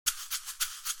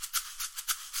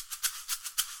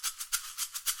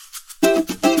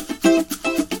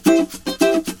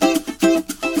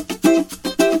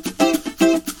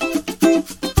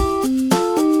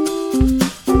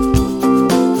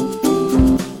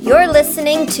You're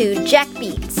listening to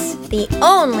JackBeats, the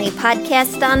only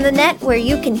podcast on the net where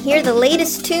you can hear the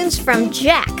latest tunes from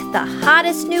Jack, the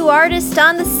hottest new artist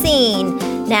on the scene.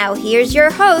 Now here's your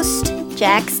host,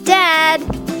 Jack's dad.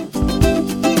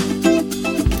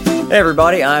 Hey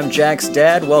everybody, I'm Jack's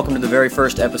dad. Welcome to the very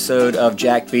first episode of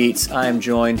JackBeats. I am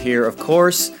joined here, of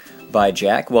course, by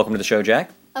Jack. Welcome to the show,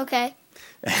 Jack. Okay.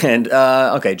 And,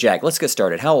 okay, Jack, let's get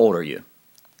started. How old are you?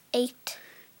 8.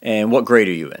 And what grade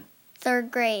are you in?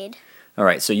 3rd grade. All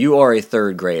right, so you are a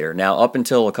 3rd grader. Now, up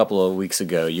until a couple of weeks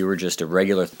ago, you were just a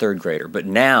regular 3rd grader. But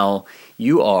now,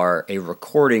 you are a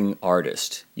recording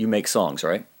artist. You make songs,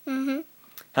 right? Mm-hmm.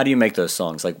 How do you make those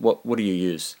songs? Like, what do you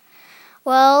use?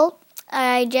 Well,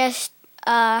 I just,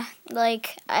 I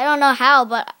don't know how,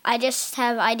 but I just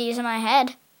have ideas in my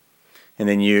head. And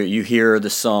then you hear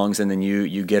the songs, and then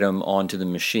you get them onto the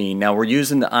machine. Now, we're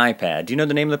using the iPad. Do you know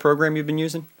the name of the program you've been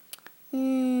using?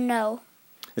 No.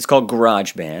 It's called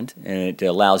GarageBand, and it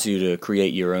allows you to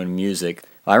create your own music.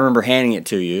 I remember handing it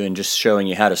to you and just showing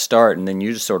you how to start, and then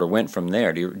you just sort of went from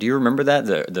there. Do you remember that,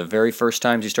 the very first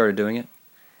times you started doing it?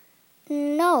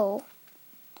 No.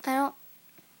 I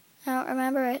don't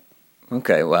remember it.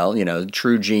 Okay, well, you know,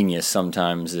 true genius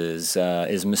sometimes is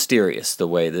mysterious, the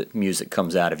way that music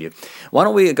comes out of you. Why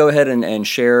don't we go ahead and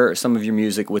share some of your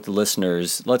music with the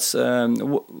listeners? Let's. I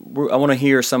want to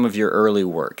hear some of your early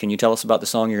work. Can you tell us about the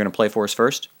song you're going to play for us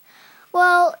first?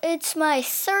 Well, it's my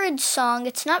 3rd song.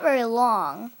 It's not very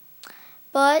long,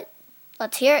 but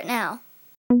let's hear it now.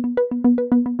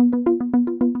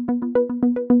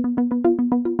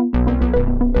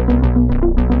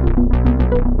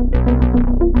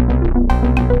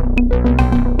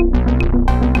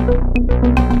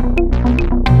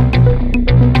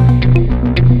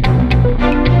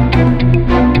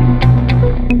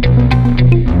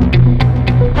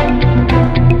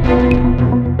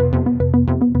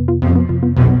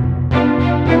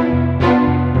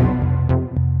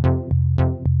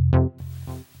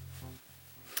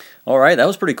 All right, that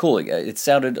was pretty cool. It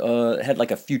sounded, had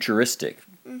like a futuristic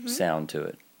sound to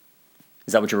it.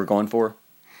 Is that what you were going for?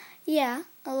 Yeah,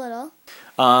 a little.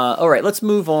 All right, let's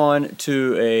move on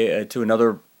to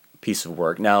another piece of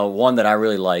work. Now, one that I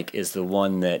really like is the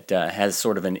one that has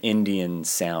sort of an Indian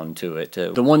sound to it.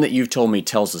 The one that you've told me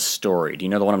tells a story. Do you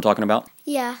know the one I'm talking about?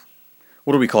 Yeah.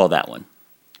 What do we call that one?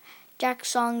 Jack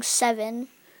Song 7.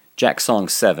 Jack Song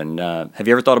 7. Have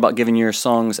you ever thought about giving your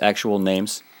songs actual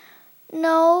names?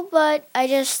 No, but I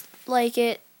just like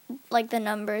it, like the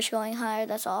numbers going higher,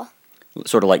 that's all.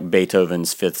 Sort of like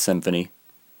Beethoven's Fifth Symphony?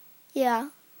 Yeah.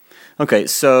 Okay,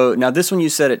 so now this one you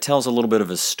said it tells a little bit of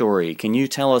a story. Can you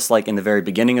tell us, like in the very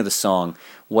beginning of the song,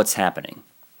 what's happening?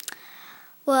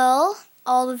 Well,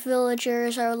 all the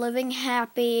villagers are living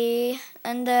happy,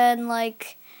 and then,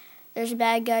 there's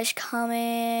bad guys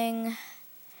coming,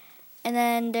 and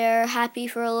then they're happy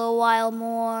for a little while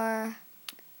more,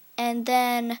 and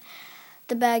then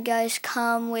the bad guys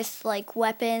come with,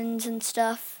 weapons and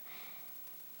stuff,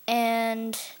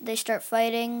 and they start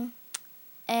fighting,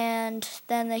 and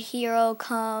then the hero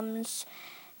comes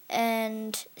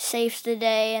and saves the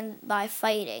day by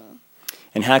fighting.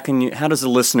 And how does the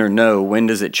listener know, when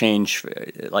does it change?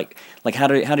 How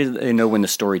do they know when the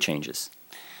story changes?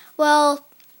 Well,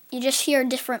 you just hear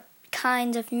different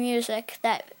kinds of music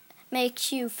that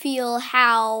makes you feel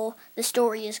how the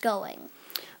story is going.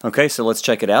 Okay, so let's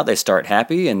check it out. They start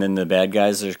happy, and then the bad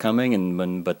guys are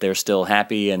coming, but they're still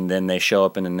happy, and then they show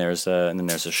up, and then there's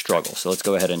a struggle. So let's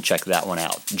go ahead and check that one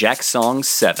out. Jack Song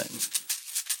 7.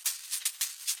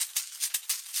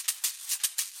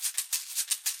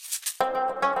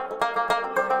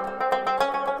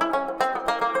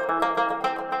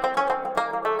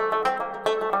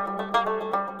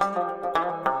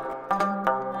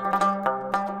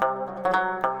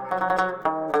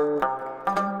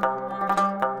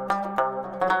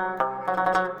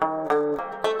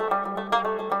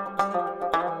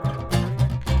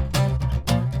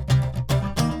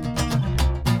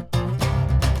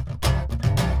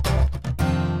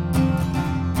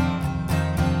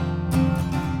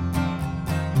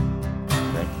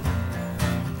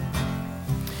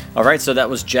 All right, so that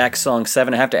was Jack Song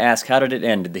 7. I have to ask, how did it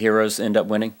end? Did the heroes end up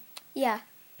winning? Yeah.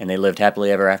 And they lived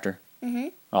happily ever after? Mm-hmm.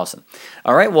 Awesome.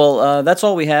 All right, well, that's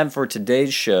all we have for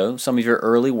today's show. Some of your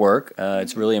early work.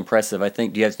 It's really impressive.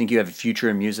 Do you think you have a future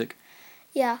in music?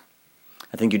 Yeah.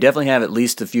 I think you definitely have at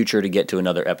least the future to get to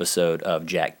another episode of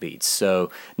JackBeats.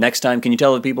 So next time, can you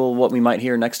tell the people what we might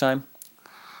hear next time?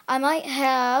 I might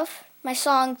have my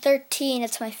song 13.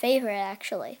 It's my favorite,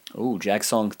 actually. Oh, Jack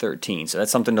Song 13. So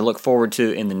that's something to look forward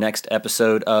to in the next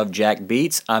episode of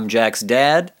JackBeats. I'm Jack's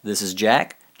dad. This is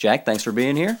Jack. Jack, thanks for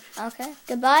being here. Okay.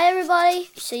 Goodbye,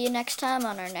 everybody. See you next time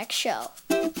on our next show.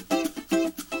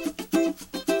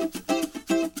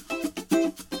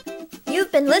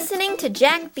 You've been listening to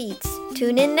Jack Beats.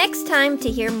 Tune in next time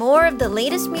to hear more of the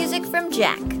latest music from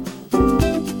Jack.